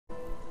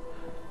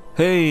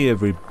Hey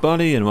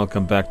everybody, and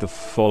welcome back to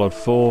Fallout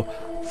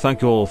 4.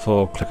 Thank you all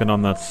for clicking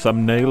on that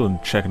thumbnail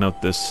and checking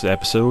out this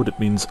episode. It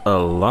means a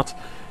lot.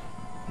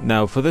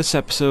 Now for this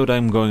episode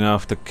I'm going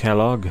after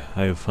Kellogg.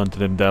 I've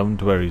hunted him down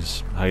to where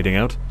he's hiding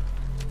out.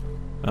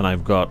 And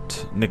I've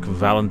got Nick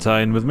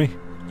Valentine with me.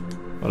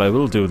 What I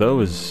will do though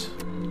is,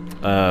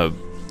 to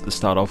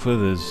start off with,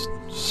 is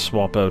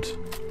swap out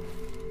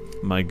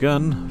my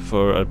gun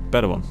for a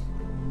better one.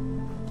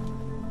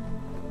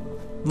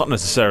 Not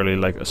necessarily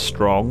like a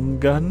strong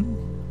gun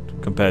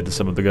compared to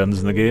some of the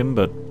guns in the game,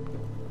 but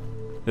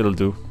it'll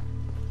do.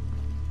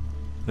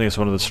 I think it's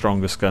one of the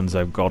strongest guns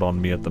I've got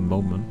on me at the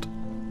moment.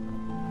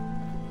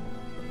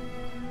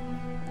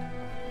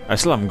 I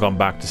still haven't gone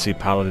back to see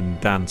Paladin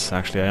dance,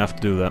 actually. I have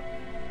to do that.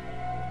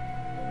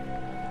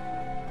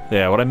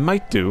 Yeah, what I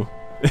might do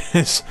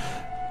is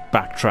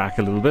backtrack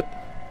a little bit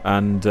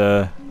and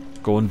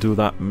go and do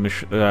that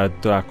mission, do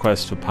that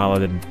quest for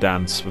Paladin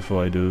dance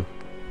before I do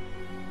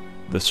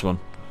this one.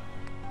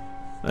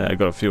 I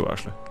got a few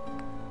actually.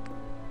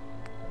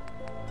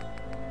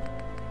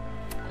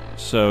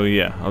 So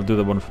yeah, I'll do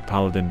the one for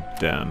Paladin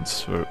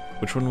dance. Or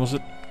which one was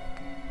it?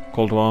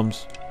 Call to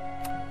Arms.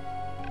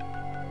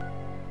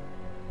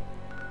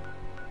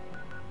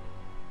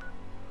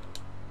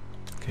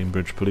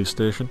 Cambridge Police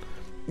Station.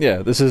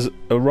 Yeah, this is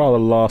a rather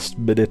last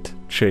minute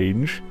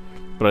change,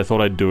 but I thought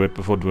I'd do it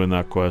before doing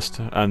that quest,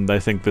 and I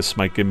think this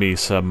might give me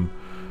some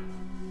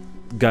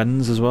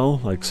guns as well,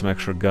 like some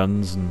extra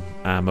guns and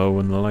ammo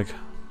and the like.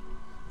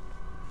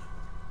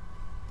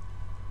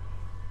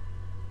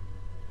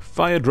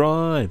 Fire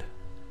Droid!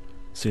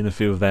 Seen a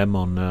few of them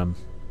on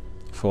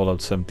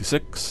Fallout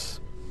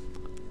 76.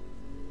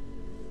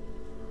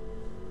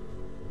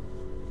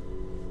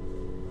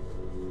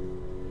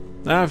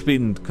 I've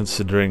been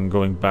considering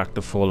going back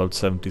to Fallout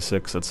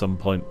 76 at some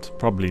point,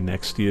 probably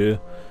next year,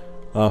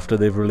 after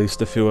they've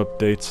released a few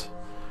updates.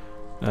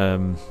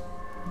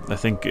 I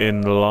think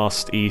in the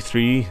last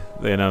E3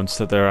 they announced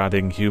that they're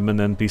adding human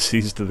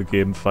NPCs to the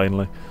game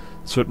finally,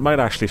 so it might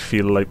actually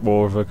feel like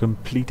more of a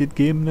completed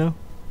game now.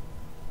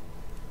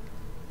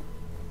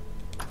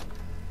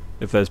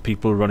 If there's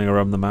people running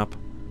around the map.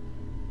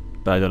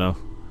 But I don't know.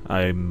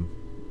 I'm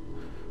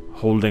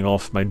holding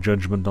off my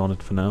judgment on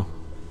it for now.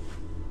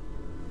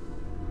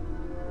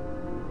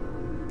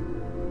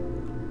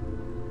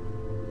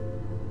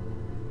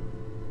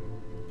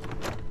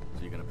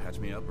 So you gonna patch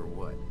me up or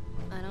what?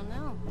 I don't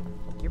know.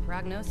 Your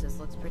prognosis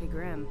looks pretty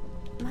grim.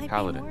 Might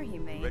Paladin, be more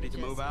humane. ready to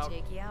move out?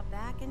 Take you out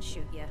back and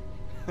shoot you.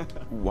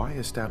 Why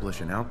establish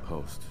an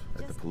outpost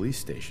at the police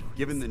station?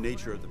 Given the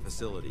nature of the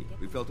facility,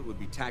 we felt it would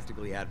be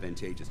tactically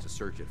advantageous to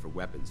search it for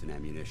weapons and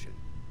ammunition.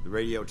 The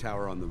radio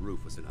tower on the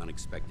roof was an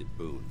unexpected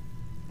boon,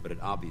 but it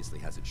obviously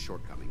has its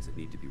shortcomings that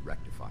need to be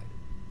rectified.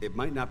 It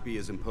might not be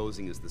as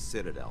imposing as the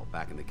Citadel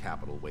back in the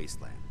capital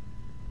wasteland,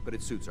 but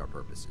it suits our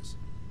purposes.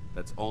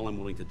 That's all I'm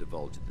willing to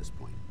divulge at this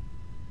point.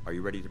 Are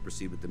you ready to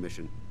proceed with the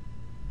mission?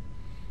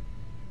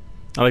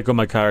 I like when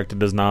my character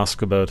doesn't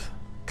ask about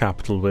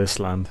capital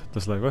wasteland.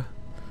 Just like, what?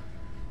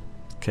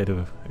 Care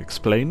to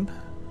explain?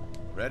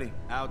 Ready?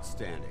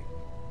 Outstanding.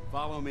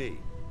 Follow me,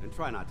 and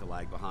try not to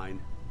lag behind.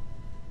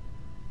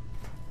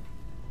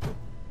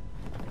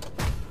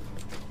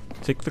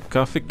 Take the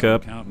coffee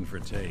cup. Counting for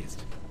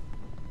taste.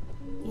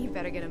 You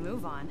better get a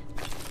move on.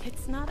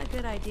 It's not a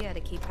good idea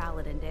to keep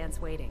Paladin Dance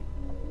waiting.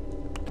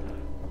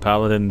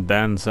 Paladin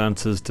dance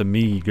answers to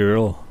me,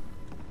 girl.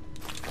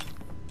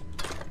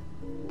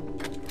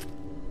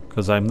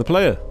 Because I'm the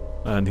player,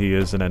 and he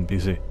is an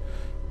NPC.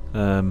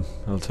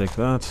 I'll take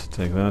that,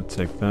 take that,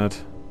 take that.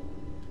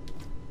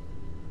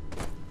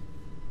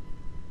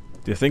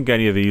 Do you think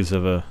any of these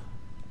have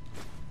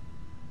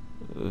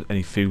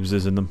any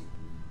fuses in them?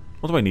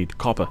 What do I need?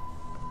 Copper.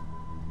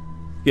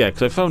 Yeah,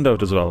 because I found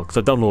out as well, because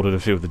I downloaded a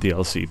few of the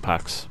DLC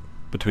packs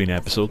between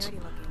episodes,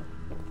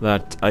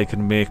 that I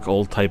can make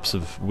all types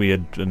of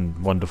weird and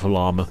wonderful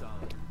armor,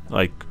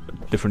 like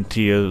different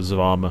tiers of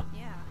armor,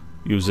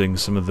 using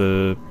some of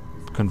the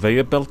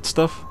conveyor belt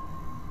stuff.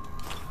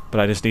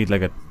 But I just need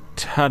like a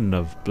ton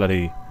of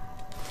bloody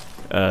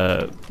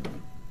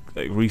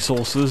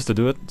resources to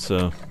do it,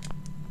 so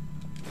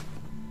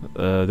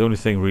the only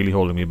thing really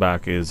holding me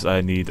back is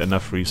I need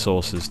enough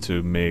resources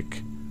to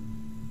make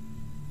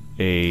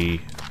a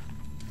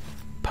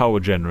power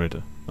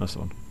generator. That's the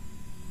one.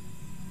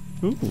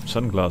 Ooh,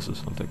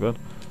 sunglasses, I'll take that.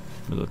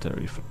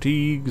 Military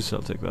fatigues,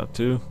 I'll take that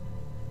too.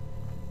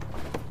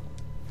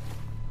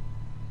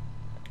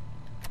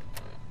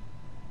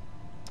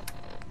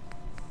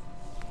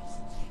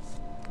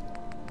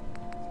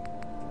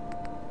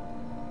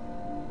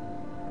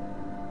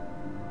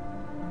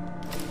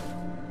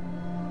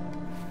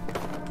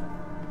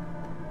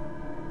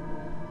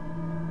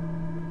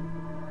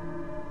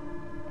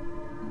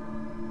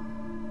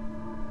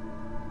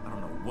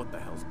 What the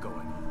hell's going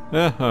on?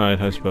 Yeah, alright,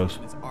 I suppose.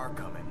 Are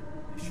coming.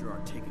 They sure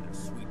are taking their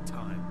sweet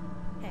time.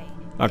 Hey,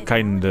 That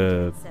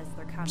kinda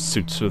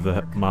suits with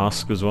the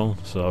mask as well,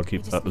 so I'll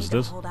keep that as it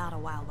is. Hold out a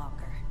while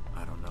longer.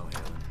 I don't know,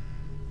 Helen.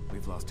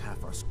 We've lost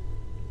half our...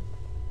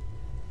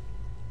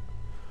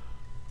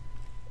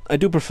 I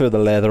do prefer the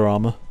leather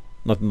armor,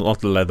 not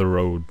the leather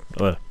road,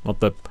 not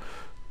the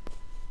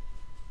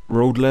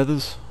road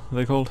leathers. Are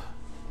they called?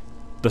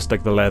 Just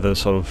like the leather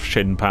sort of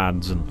shin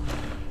pads and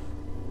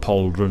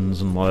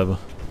pauldrons and whatever.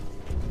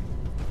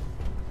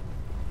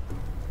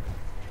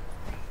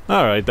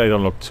 All right, they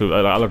don't look too.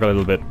 I look a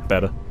little bit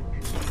better,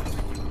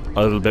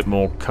 a little bit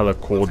more color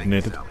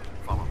coordinated.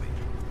 Follow me.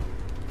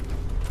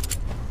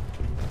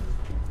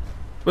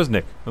 Where's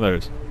Nick? Oh, there he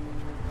is.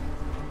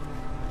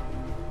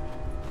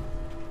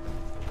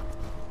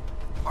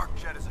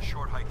 ArcJet is a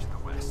short hike to the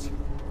west.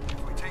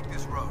 If we take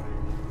this road,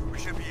 we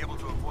should be able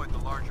to avoid the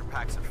larger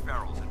packs of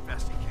ferals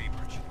infesting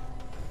Cambridge.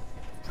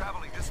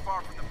 Traveling this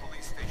far from the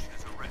police station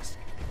is a risk.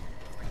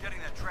 But getting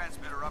that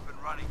transmitter up and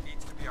running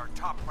needs to be our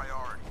top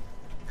priority.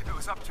 If it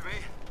was up to me,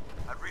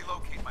 I'd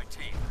relocate my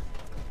team.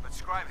 But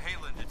Scribe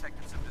Halen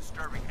detected some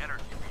disturbing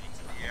energy readings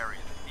in the area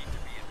that need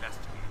to be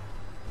investigated.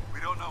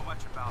 We don't know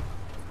much about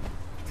them,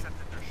 except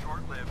that they're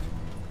short-lived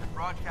and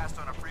broadcast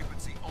on a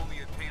frequency only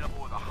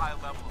attainable with a high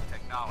level of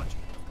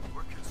technology.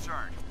 We're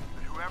concerned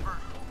that whoever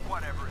or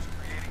whatever is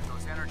creating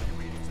those energy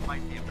readings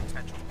might be a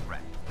potential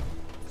threat.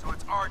 So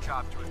it's our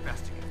job to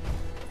investigate.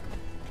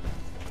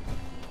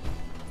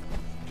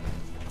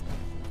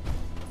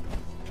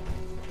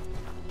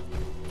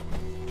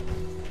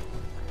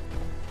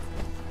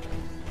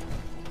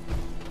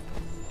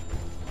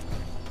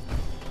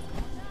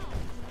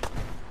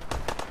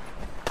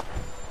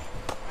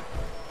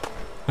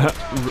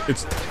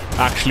 It's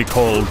actually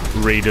called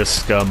Raider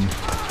Scum.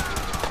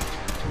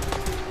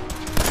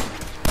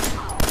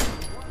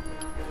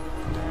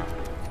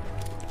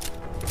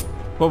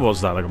 What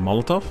was that, like a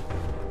Molotov?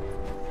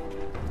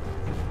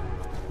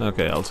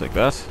 Okay, I'll take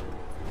that.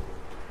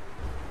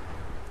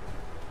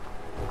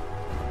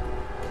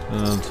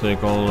 I'll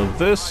take all of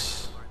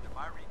this.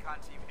 My recon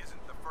team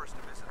isn't the first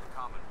to visit the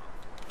Commonwealth.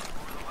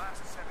 Over the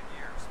last 7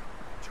 years,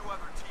 2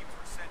 other teams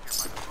were sent here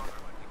by the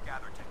Brotherhood to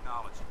gather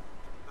technology.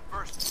 The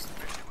first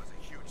mission was a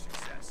huge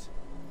success.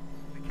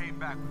 They came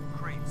back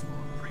with crates full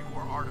of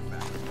pre-war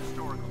artifacts and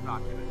historical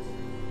documents.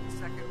 The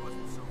second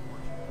wasn't so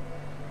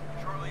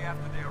fortunate. Shortly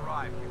after they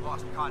arrived, we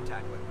lost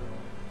contact with them.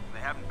 And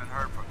they haven't been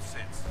heard from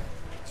since.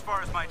 As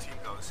far as my team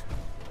goes,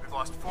 we've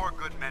lost 4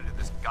 good men to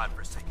this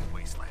godforsaken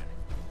wasteland.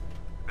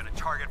 We've been a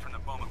target from the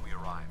moment we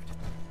arrived.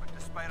 But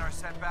despite our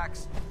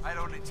setbacks, I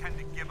don't intend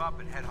to give up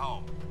and head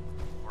home,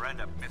 or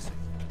end up missing.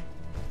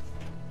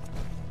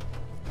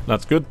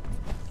 That's good.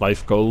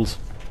 Life goals.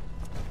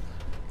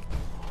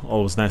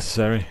 Always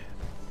necessary.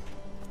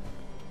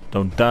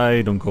 Don't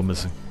die, don't go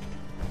missing.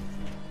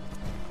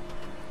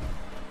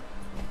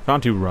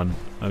 Can't you run?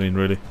 I mean,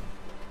 really.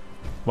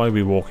 Why are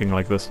we walking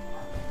like this?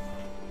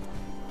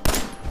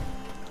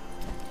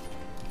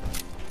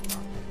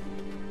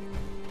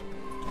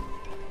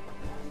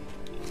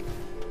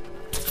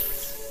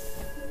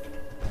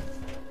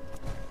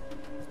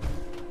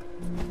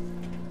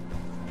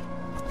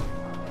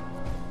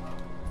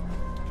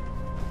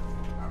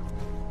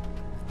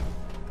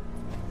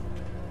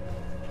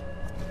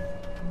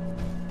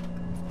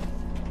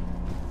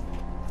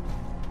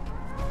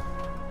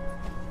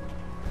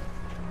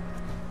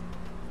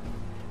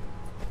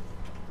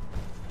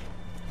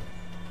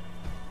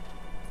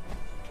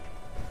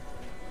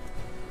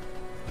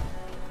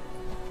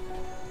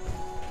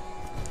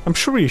 I'm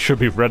sure you should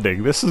be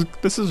running. This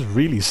is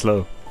really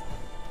slow.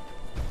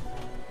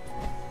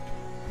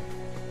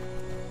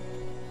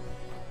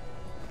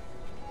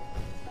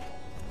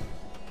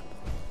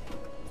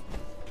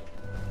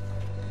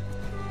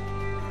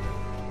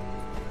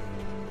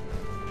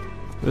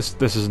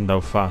 This isn't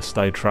how fast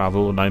I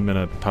travel when I'm in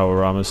a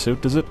power armor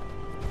suit, is it?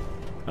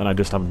 And I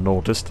just haven't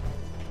noticed.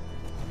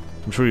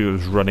 I'm sure he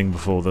was running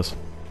before this.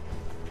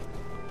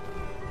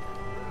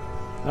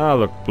 Ah,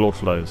 look,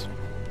 blowflies.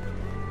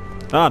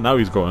 Ah, now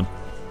he's going.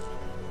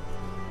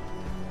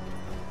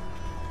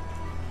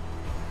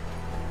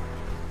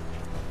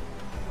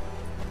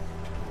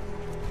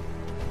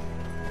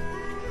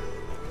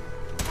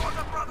 For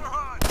the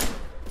Brotherhood!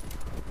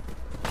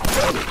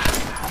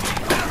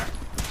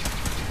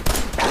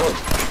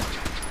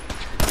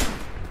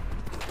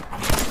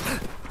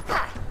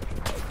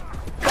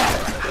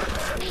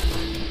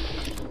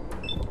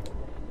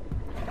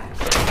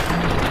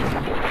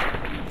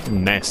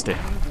 Nasty.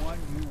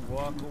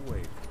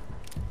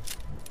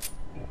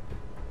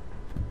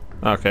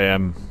 Okay,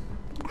 I'm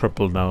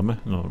crippled now, am I?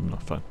 No, I'm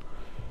not. Fine.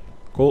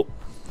 Cool.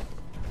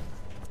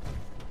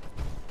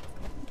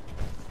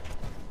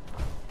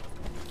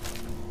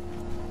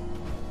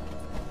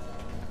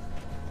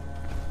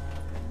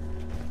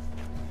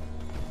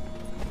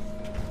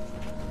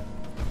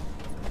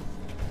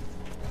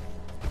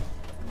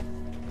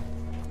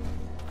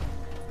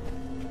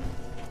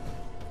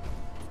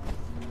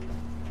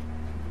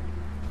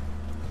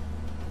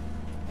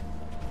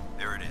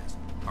 There it is.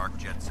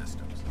 ArcJet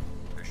systems.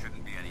 There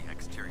shouldn't be any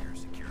exterior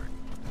security,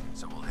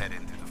 so we'll head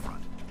in through the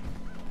front.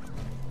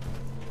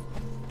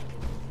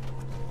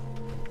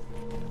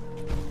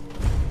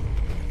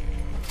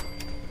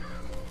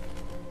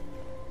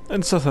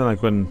 And something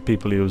like when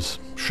people use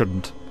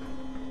shouldn't.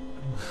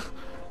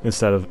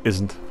 instead of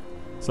isn't.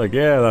 It's like,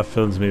 yeah, that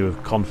fills me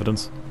with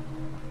confidence.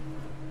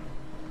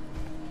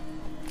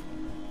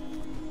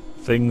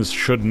 Things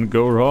shouldn't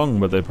go wrong,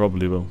 but they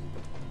probably will.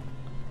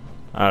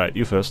 Alright,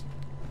 you first.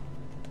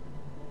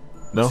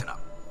 No? Listen up.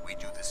 We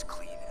do this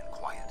clean and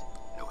quiet.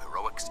 No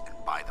heroics and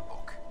by the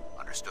book.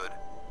 Understood?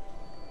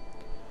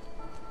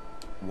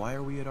 Why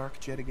are we at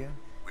ArcJet again?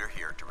 We're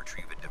here to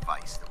retrieve a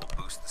device that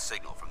will boost the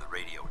signal from the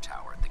radio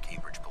tower at the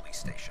Cambridge police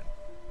station.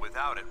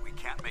 Without it, we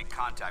can't make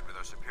contact with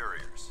our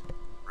superiors.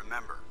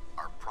 Remember,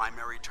 our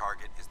primary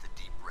target is the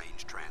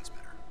deep-range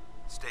transmitter.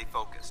 Stay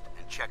focused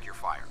and check your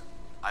fire.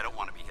 I don't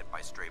want to be hit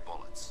by stray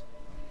bullets.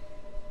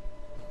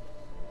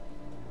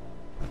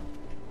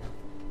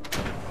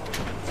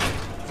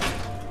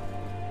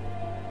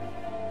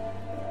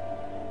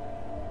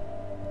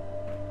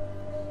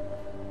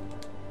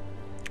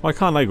 Why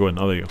can't I go in?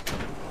 Oh, there you go.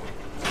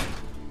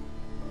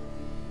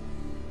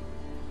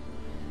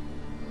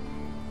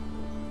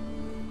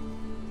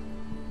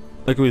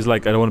 Like he's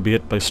like, I don't want to be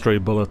hit by stray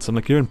bullets. I'm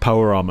like, you're in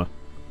power armor.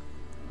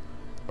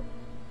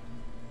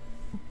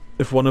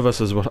 If one of us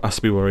has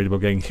to be worried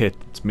about getting hit,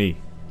 it's me.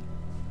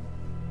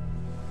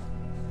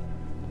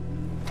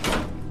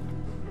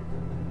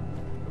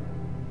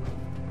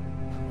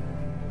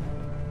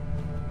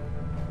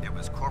 It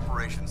was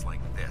corporations like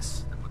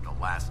this that put the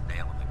last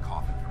nail in the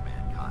coffin for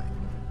mankind.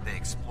 They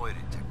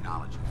exploited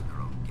technology for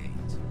their own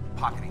gains,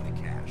 pocketing the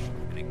cash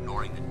and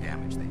ignoring the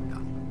damage they've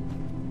done.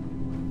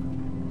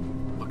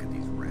 Look at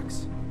these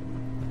wrecks.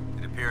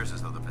 It appears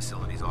as though the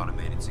facility's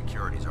automated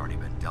security's already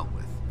been dealt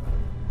with.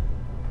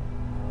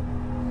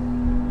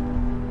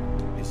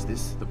 Is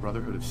this the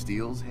Brotherhood of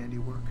Steel's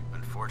handiwork?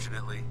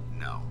 Unfortunately,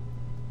 no.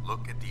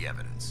 Look at the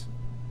evidence.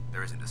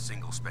 There isn't a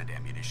single spent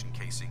ammunition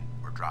casing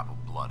or drop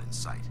of blood in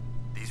sight.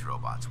 These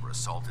robots were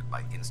assaulted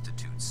by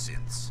Institute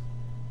synths.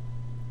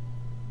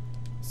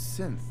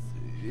 Synth?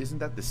 Isn't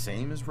that the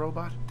same as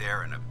robot?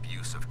 They're an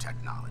abuse of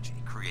technology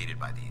created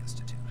by the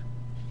Institute.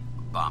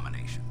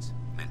 Abominations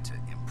meant to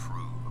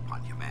improve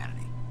upon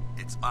humanity.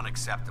 It's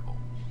unacceptable.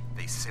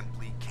 They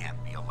simply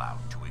can't be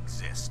allowed to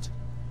exist.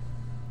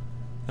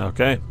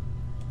 Okay.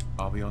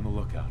 I'll be on the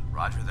lookout.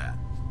 Roger that.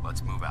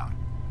 Let's move out.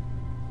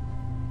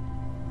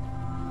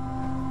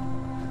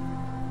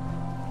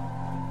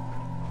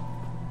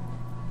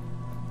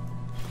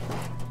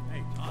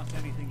 Hey, toss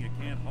anything you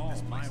can't haul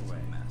This my place is way.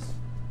 a mess,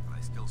 but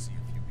I still see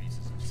a few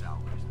pieces of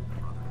salvage that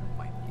the Brotherhood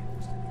might be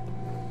interested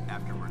in.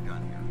 After we're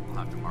done here, we'll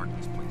have to mark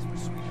this place for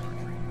sweet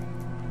retreat.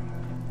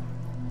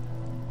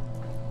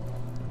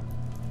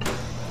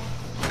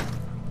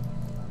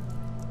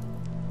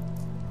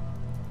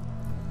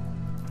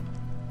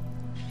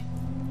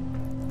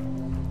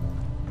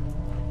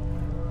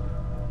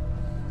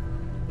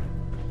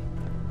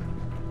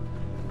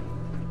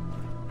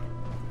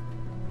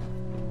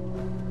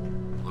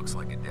 Looks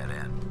like a dead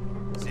end.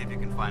 See if you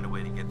can find a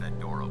way to get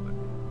that door open.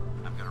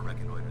 I'm gonna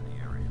reconnoiter the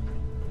area.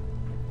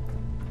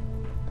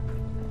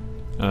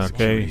 Okay.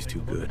 Security's too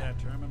Look good. at that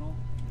terminal.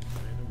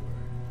 Say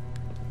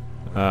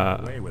the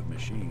word. Away with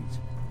machines.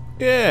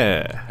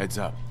 Yeah. Heads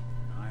up.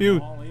 I'm You-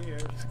 all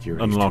ears.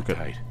 Security's Unlock too it.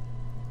 tight.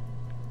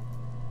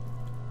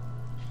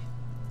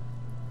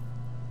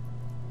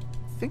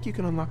 Think you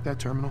can unlock that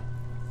terminal?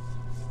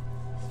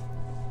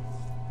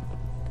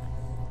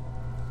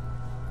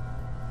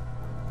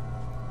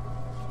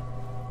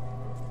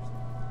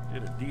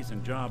 Did a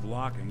decent job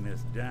locking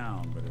this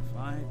down, but if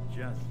I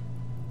just...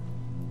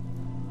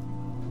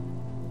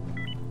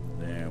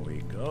 There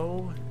we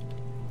go.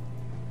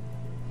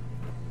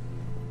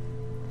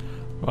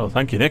 Well,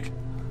 thank you, Nick.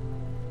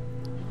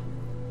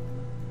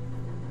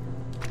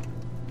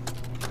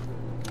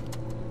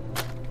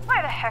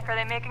 Why the heck are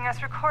they making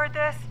us record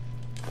this?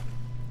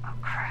 Oh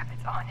crap,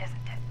 it's on, isn't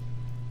it?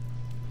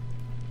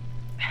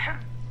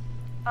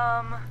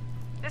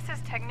 This is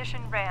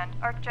Technician Rand,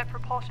 ArcJet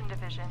Propulsion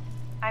Division.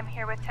 I'm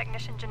here with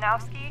Technician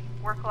Janowski,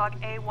 work log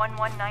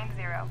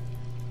A1190.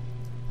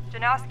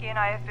 Janowski and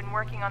I have been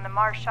working on the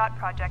Mars Shot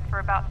project for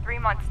about 3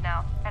 months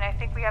now, and I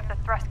think we have the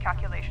thrust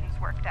calculations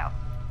worked out.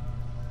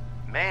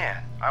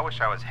 Man, I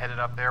wish I was headed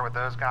up there with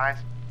those guys.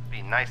 It'd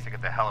be nice to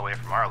get the hell away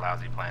from our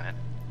lousy planet.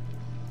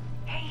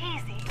 Hey,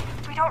 easy.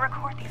 If we don't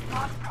record these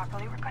logs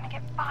properly, we're going to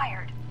get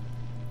fired.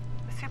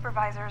 The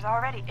supervisor is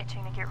already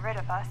itching to get rid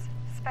of us,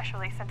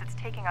 especially since it's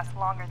taking us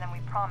longer than we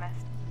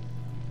promised.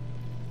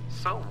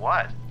 So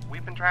what?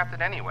 We've been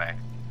drafted anyway.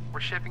 We're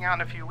shipping out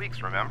in a few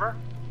weeks, remember?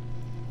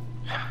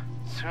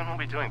 Soon we'll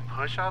be doing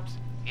push-ups,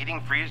 eating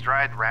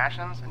freeze-dried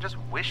rations, and just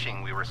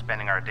wishing we were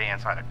spending our day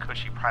inside a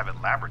cushy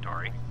private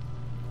laboratory.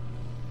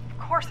 Of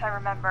course I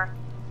remember.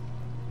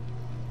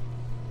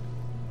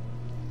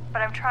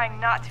 But I'm trying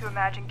not to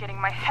imagine getting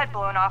my head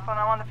blown off when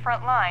I'm on the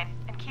front line,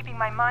 and keeping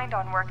my mind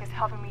on work is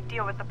helping me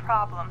deal with the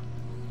problem.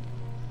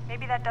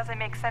 Maybe that doesn't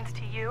make sense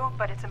to you,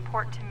 but it's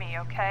important to me,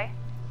 okay?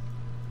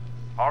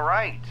 All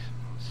right.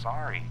 I'm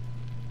sorry.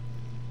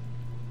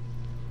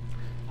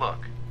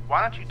 Look,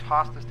 why don't you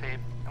toss this tape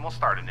and we'll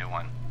start a new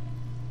one?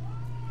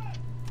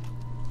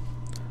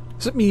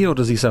 Is it me or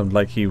does he sound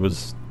like he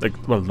was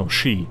like? Well, no,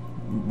 she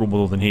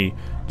more than he.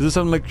 Does it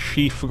sound like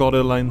she forgot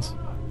her lines?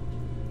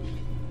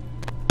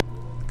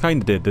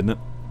 Kinda did, didn't it?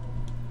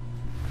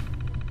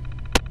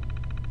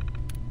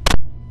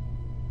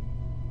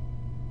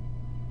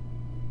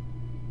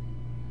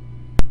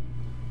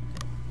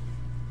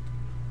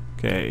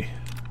 Okay,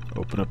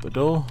 open up the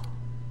door.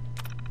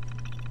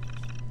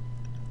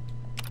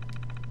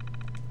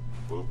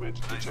 Movement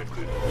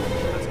detected.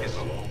 Let's get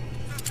them.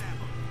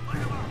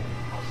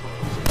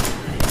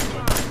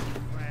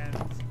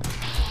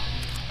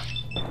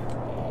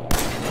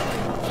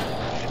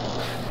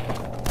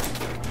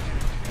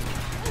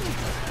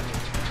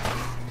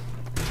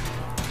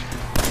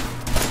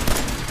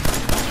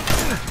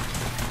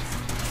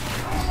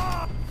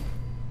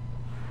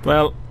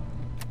 Well,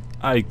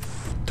 I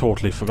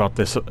totally forgot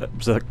this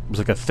was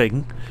like a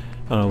thing,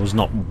 and I was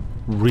not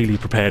really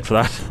prepared for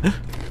that.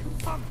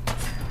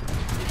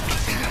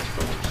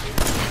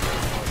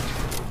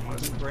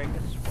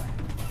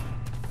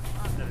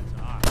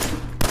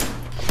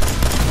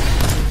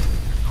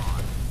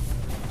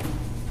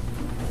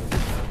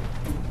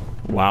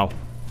 Wow.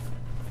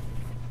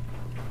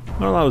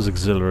 Well, that was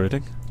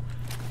exhilarating.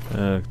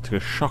 Took a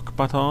shock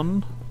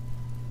baton.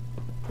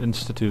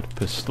 Institute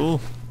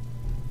pistol.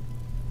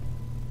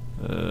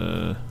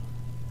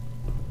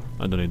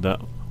 I don't need that.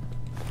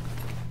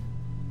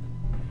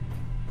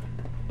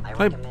 I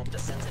recommend the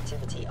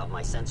sensitivity of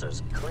my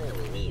sensors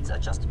clearly needs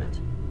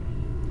adjustment.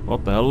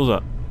 What the hell was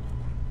that?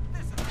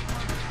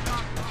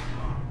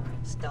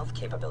 Stealth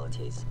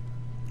capabilities.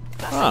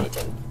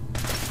 Fascinating.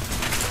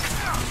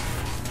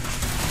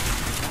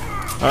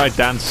 Alright,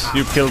 Dance,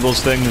 you kill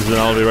those things and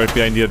I'll be right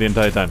behind you the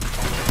entire time.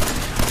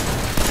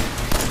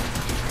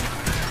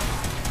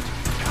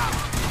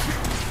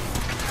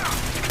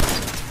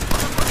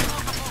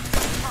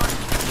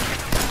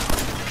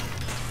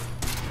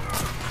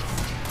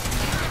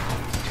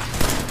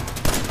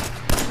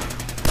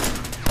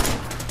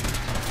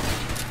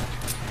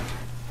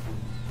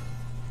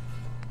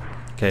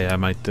 Okay, I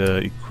might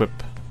equip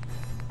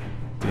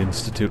the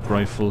Institute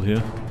rifle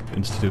here.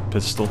 Institute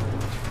pistol.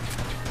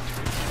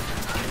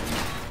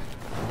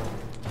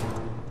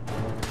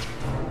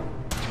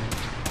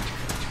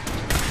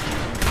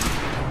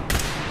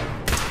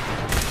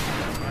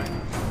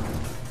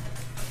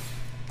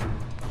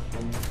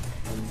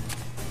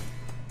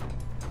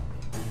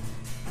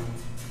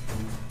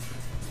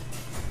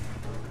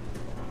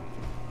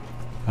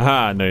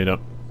 Aha, no you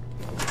don't.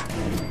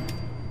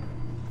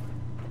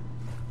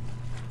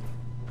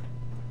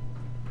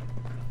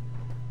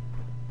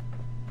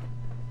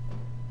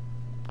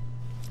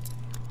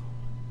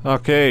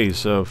 Okay,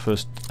 so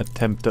first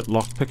attempt at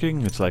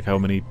lockpicking. It's like how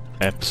many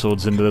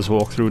episodes into this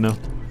walkthrough now?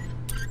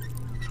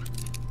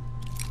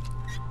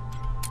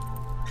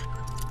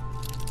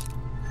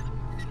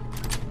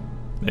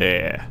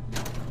 Yeah.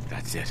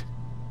 That's it.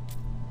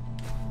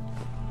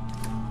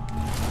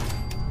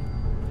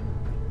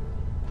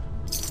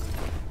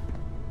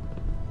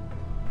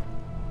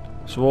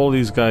 So all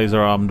these guys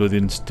are armed with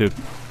Institute.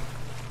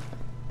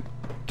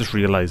 Just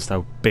realised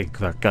how big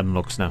that gun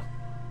looks now.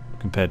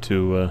 Compared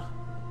to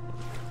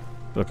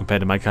well, compared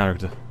to my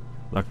character.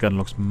 That gun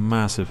looks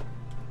massive.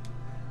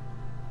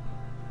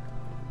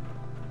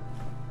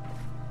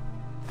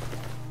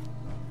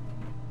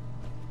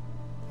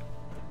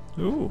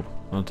 Ooh,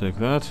 I'll take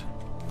that.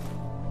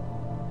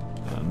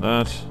 And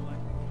that.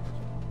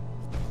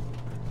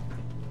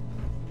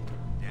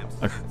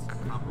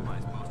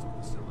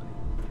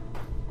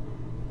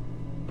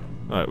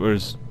 Alright,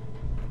 where's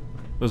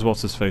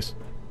what's his face?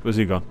 Where's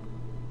he gone?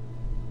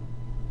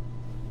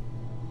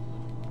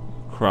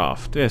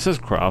 Craft. Yeah, it says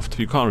craft.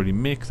 You can't really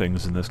make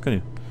things in this, can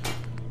you?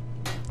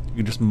 You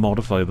can just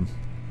modify them.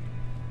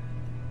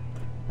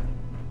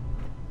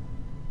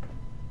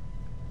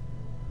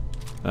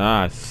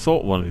 Ah, I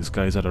thought one of these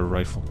guys had a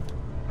rifle.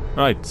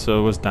 Right,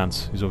 so where's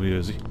Dance? He's over here,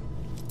 is he?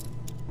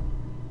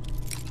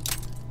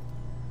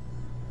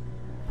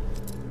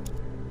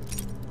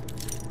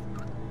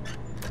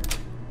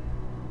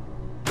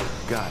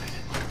 Got it.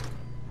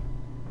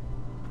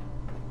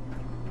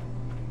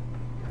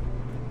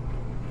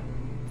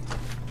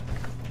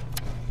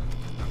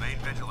 Remain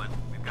vigilant.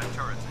 We've got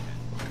turrets ahead.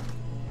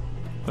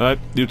 Alright,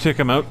 you take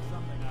him out.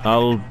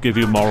 I'll give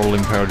you moral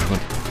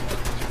encouragement.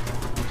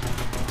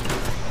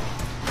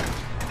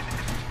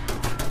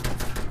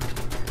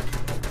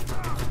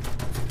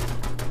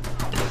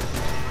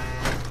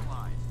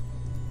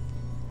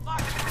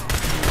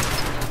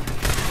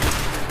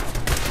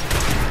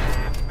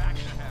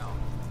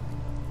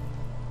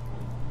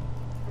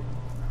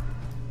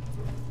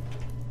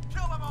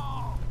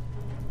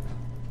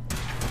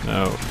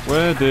 Now,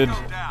 where did...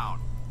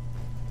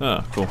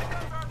 Ah, cool.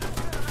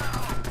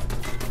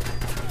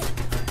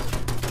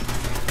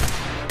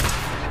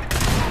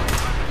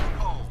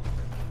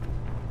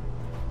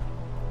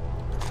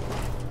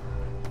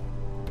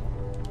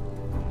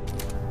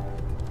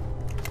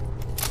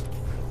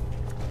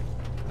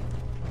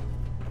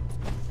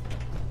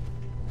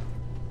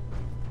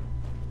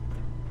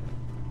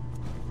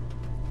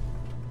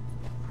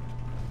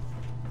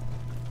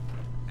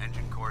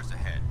 Engine course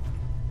ahead.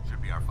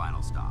 Should be our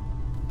final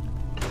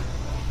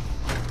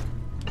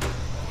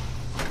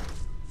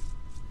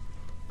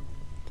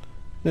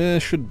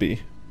Should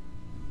be.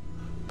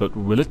 But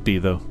will it be,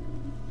 though?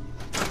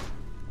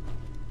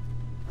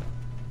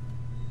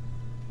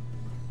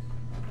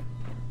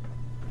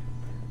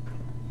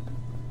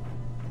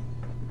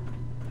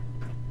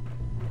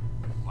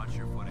 Watch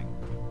your footing.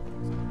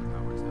 Looks like the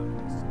tower's out of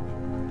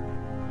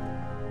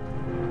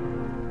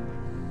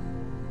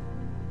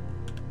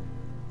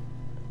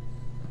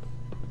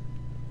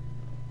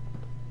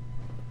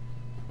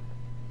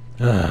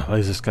this. Why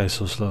is this guy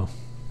so slow?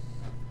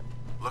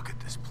 Look at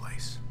this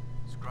place.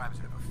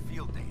 Scribes would have a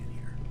field day in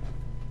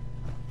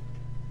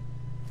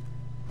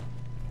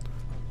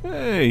here.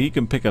 Hey, he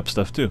can pick up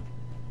stuff too.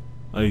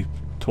 I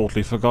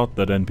totally forgot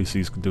that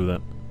NPCs can do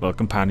that. Well,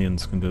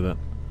 companions can do that.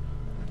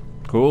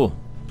 Cool.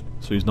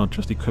 So he's not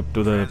just equipped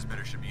with a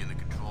Transmitter should be in the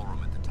control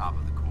room at the top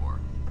of the core.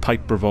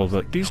 pipe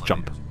revolver. These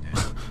jump.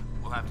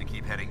 We'll have to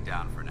keep heading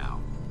down for now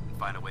and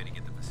find a way to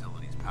get the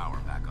facility's power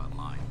back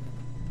online.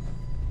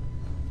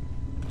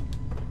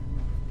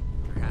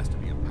 There has to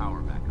be a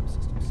power backup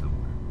system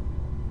somewhere.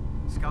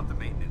 Scout the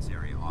maintenance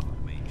area off of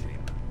the main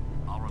chamber.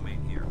 I'll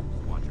remain here to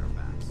watch our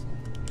backs.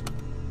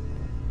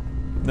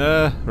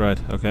 Right,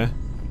 okay.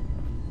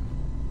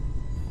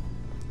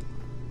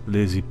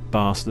 Lazy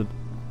bastard.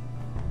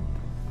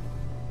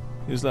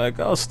 He's like,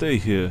 I'll stay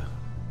here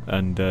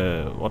and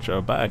watch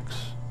our backs.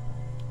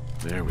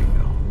 There we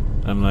go.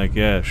 I'm like,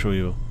 yeah, sure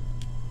you will.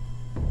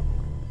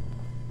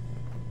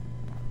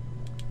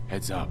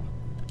 Heads up.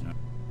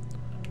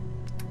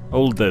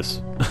 Hold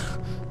this.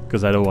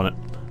 Because I don't want it.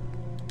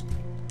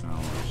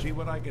 I'll see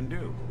what I can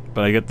do.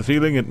 But I get the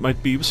feeling it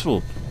might be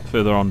useful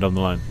further on down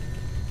the line.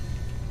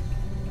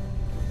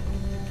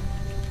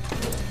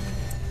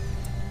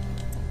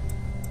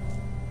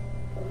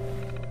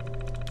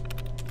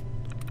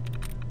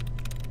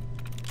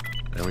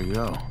 There we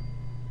go.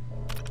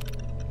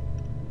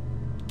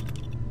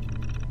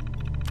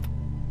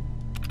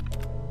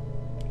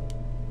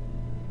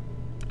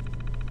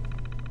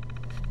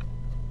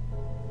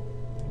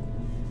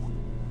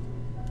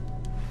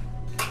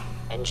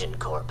 Engine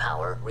core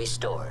power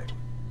restored.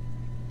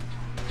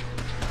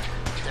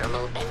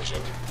 Thermal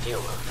engine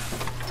fuel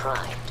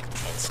primed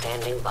and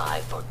standing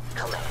by for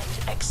command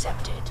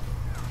accepted.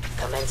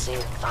 Commencing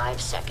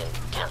 5-second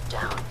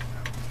countdown.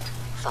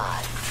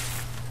 5.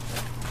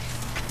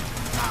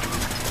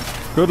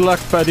 Good luck,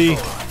 buddy. 3.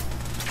 2.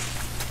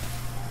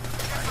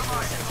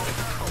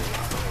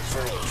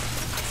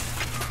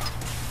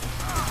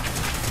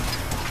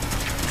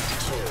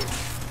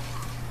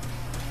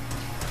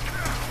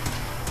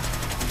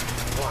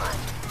 1.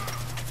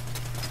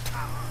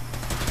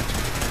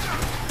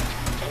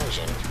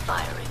 Engine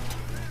firing.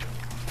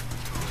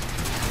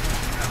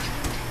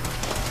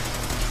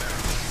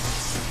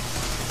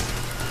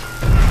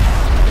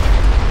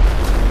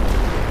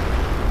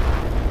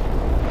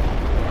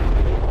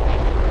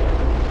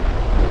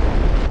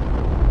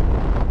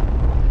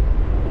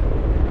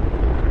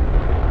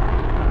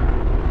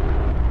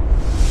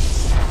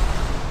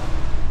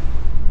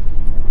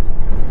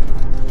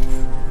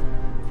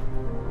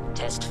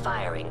 Test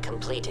firing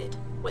completed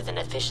with an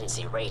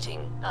efficiency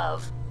rating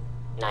of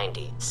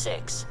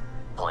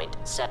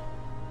 96.7%.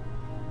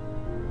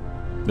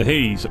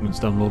 Hey, something's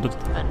downloaded.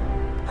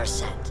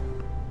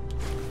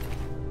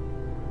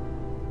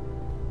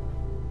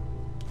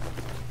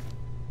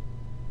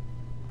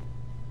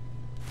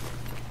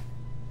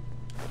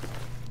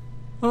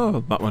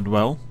 Oh, that went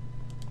well.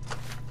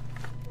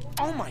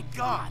 Oh my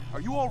god!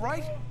 Are you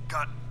alright?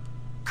 Got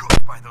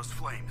cooked by those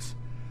flames.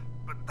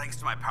 But thanks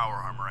to my power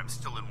armor, I'm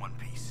still in one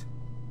piece.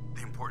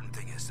 The important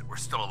thing is that we're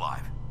still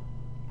alive.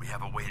 We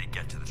have a way to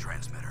get to the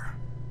transmitter.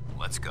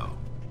 Let's go.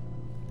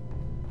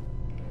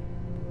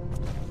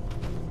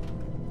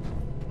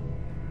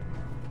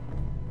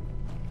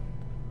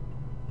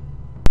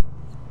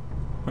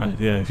 Right,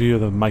 yeah, if you hear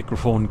the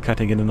microphone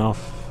cutting in and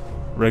off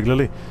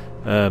regularly,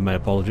 my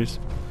apologies.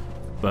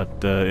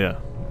 But, yeah,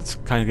 it's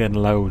kind of getting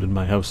loud in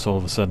my house all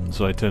of a sudden,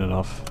 so I turn it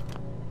off.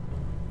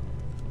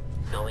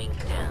 Going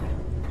down.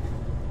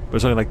 But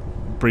it's only like,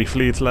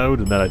 briefly it's loud,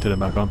 and then I turn it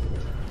back on.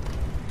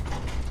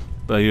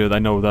 But yeah, I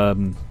know that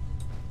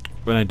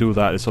when I do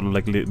that, it sort of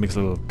like makes a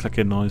little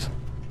clicking noise.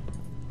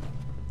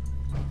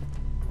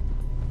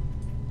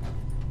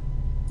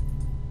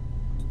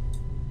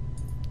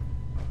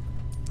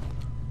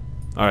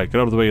 Alright, get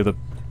out of the way of the...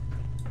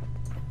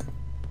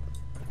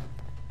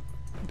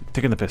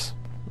 taking the piss.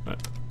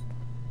 Right.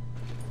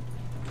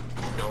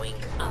 Going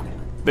up.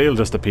 They'll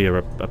just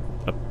appear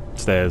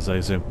upstairs, I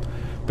assume.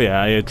 But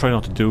yeah, I try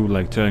not to do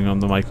like turning on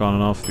the mic on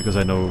and off because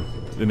I know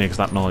it makes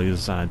that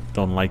noise and I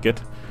don't like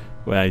it.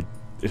 Where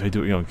if I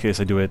do, in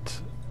case I do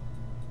it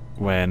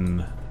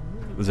when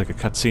there's like a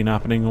cutscene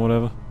happening or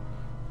whatever.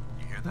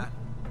 You hear that?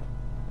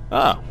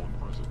 Ah!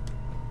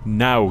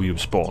 Now you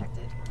spawn.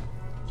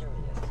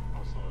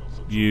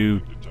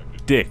 You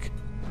dick.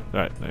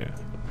 Right, there you go.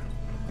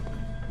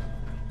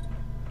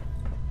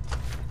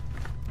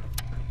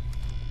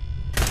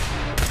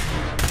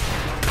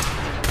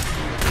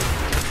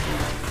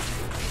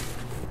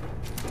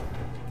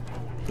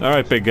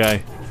 Alright, big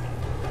guy.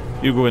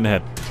 You go in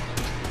ahead.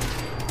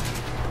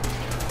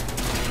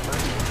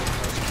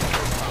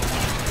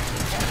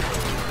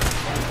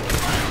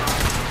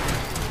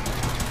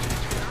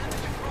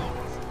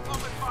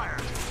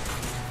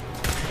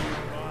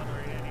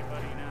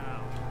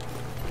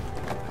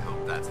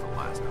 that's the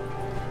last of them.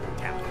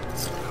 Damn it. I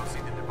don't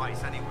see the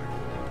device anywhere.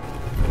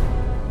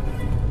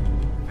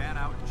 Fan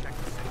out and check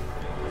the signal.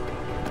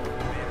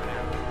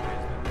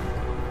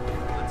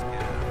 Let's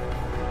get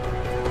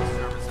the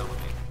service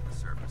elevator to the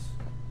surface.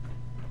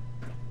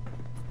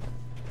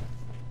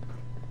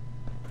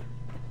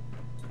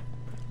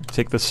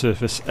 Take the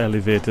surface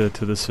elevator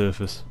to the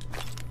surface.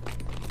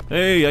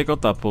 Hey, I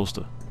got that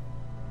poster.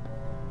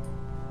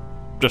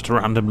 Just a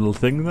random little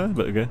thing there,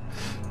 but okay.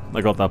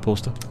 I got that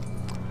poster.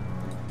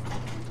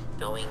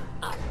 Going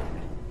up.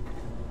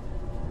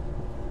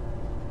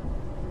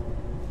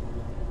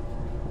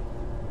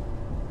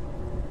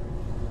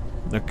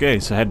 Okay,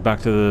 so head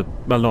back to the...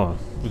 Well, no,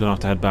 we don't have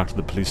to head back to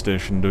the police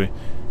station, do we?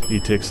 He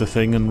takes the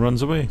thing and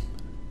runs away.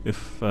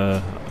 If,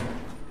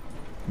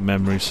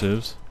 memory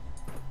serves.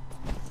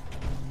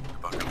 The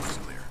bunker looks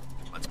clear.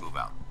 Let's move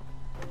out.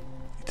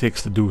 He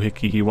takes the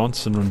doohickey he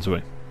wants and runs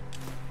away.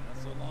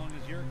 Not so long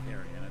as you're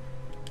carrying it.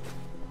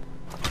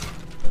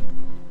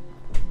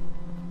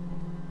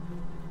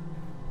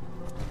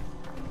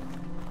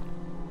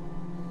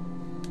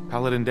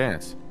 Paladin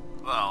dance.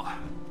 Well,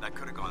 that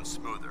could have gone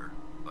smoother,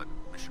 but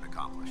mission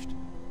accomplished.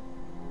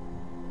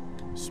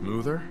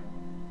 Smoother?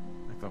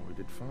 I thought we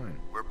did fine.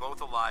 We're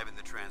both alive and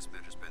the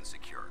transmitter's been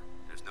secure.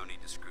 There's no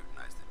need to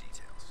scrutinize the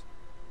details.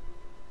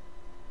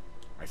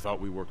 I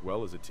thought we worked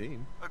well as a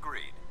team.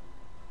 Agreed.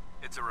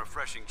 It's a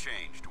refreshing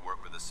change to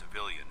work with a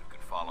civilian who can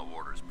follow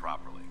orders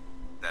properly.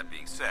 That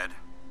being said,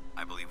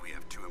 I believe we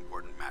have two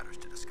important matters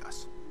to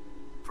discuss.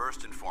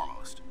 First and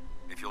foremost,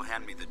 if you'll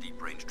hand me the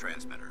deep-range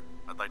transmitter,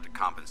 I'd like to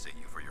compensate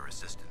you for your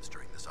assistance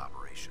during this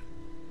operation.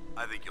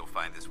 I think you'll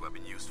find this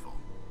weapon useful.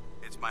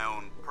 It's my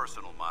own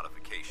personal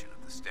modification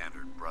of the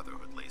standard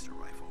Brotherhood laser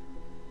rifle.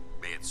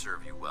 May it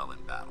serve you well in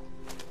battle.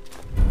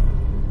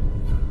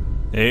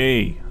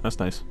 Hey, that's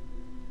nice.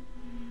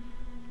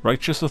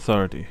 Righteous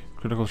Authority.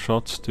 Critical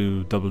shots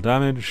do double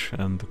damage,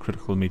 and the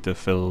critical meter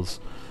fills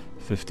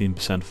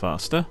 15%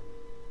 faster.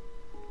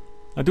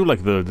 I do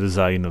like the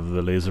design of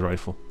the laser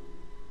rifle.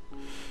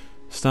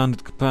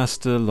 Standard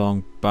capacitor,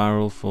 long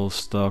barrel, full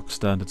stock,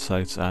 standard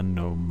sights, and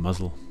no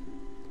muzzle.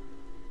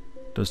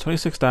 Does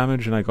 26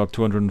 damage, and I got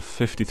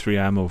 253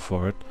 ammo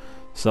for it,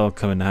 so that'll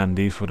come in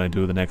handy for when I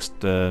do the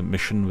next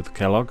mission with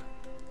Kellogg.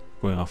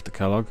 Going after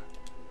Kellogg.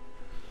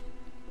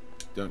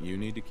 Don't you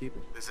need to keep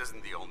it? This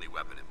isn't the only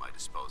weapon at my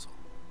disposal.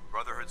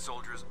 Brotherhood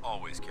soldiers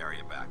always carry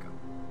a backup.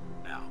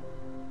 Now,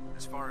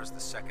 as far as the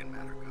second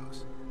matter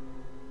goes,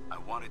 I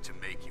wanted to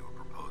make you a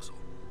proposal.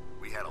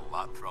 We had a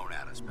lot thrown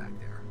at us back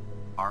there.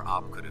 Our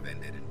op could have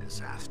ended in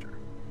disaster,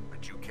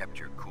 but you kept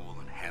your cool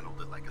and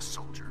handled it like a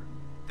soldier.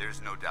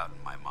 There's no doubt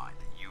in my mind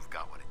that you've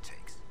got what it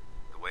takes.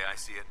 The way I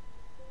see it,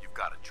 you've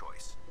got a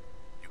choice.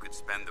 You could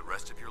spend the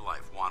rest of your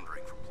life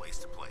wandering from place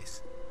to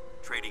place,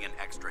 trading an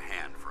extra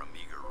hand for a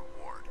meager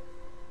reward.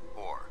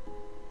 Or,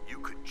 you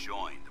could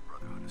join the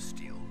Brotherhood of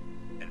Steel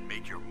and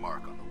make your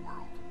mark on the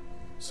world.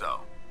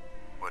 So,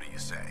 what do you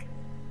say?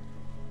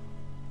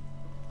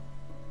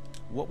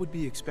 What would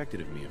be expected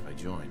of me if I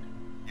joined?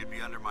 You'd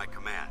be under my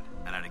command,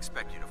 and I'd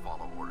expect you to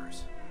follow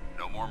orders.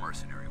 No more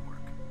mercenary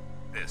work.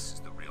 This is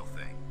the real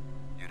thing.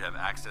 You'd have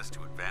access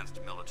to advanced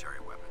military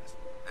weapons,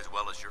 as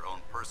well as your own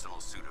personal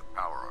suit of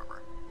power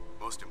armor.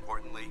 Most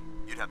importantly,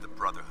 you'd have the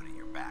Brotherhood at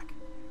your back,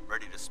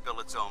 ready to spill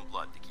its own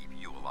blood to keep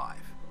you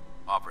alive.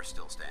 Offer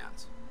still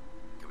stands.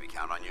 Can we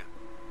count on you?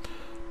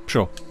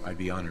 Sure. I'd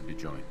be honored to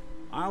join.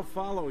 I'll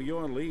follow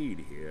your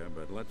lead here,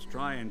 but let's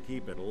try and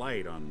keep it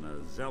light on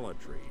the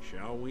zealotry,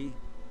 shall we?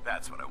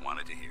 That's what I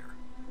wanted to hear.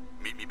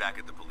 Meet me back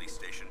at the police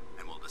station,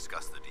 and we'll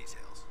discuss the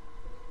details.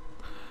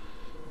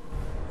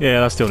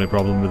 Yeah, that's the only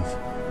problem with...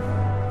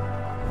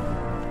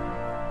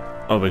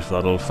 I'll wait for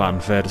that little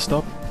fanfare to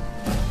stop.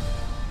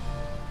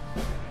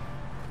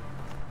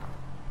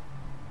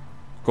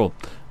 Cool.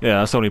 Yeah,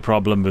 that's the only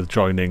problem with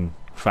joining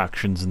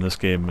factions in this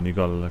game when you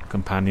got a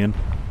companion.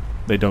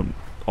 They don't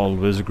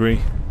always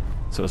agree.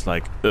 So it's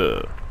like,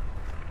 ugh.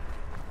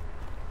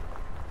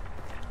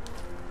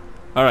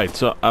 Alright,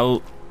 so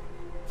I'll...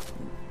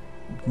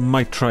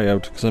 might try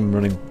out, because I'm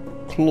running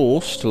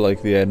close to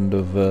like the end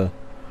of the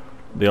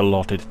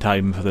allotted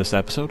time for this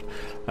episode.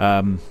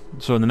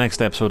 So in the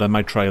next episode I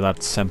might try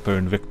that Semper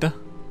Invicta.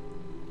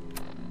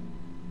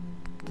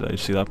 Did I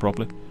see that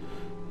properly?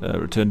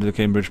 Return to the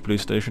Cambridge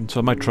police station. So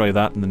I might try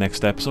that in the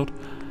next episode.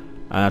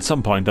 And at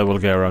some point I will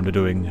get around to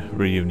doing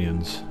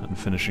reunions and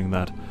finishing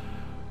that.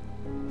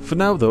 For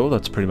now though,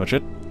 that's pretty much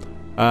it.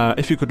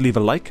 If you could leave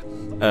a like,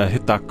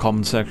 hit that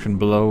comment section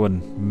below,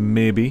 and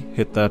maybe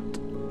hit that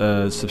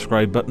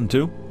subscribe button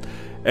too.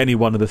 Any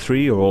one of the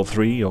three, or all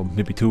three, or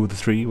maybe two of the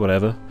three,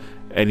 whatever.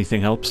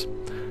 Anything helps.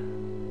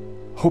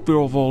 Hope you're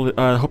all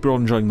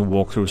enjoying the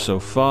walkthrough so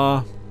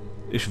far.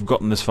 If you've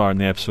gotten this far in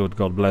the episode,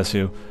 God bless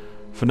you.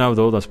 For now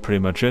though, that's pretty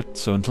much it.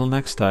 So until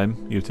next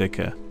time, you take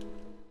care.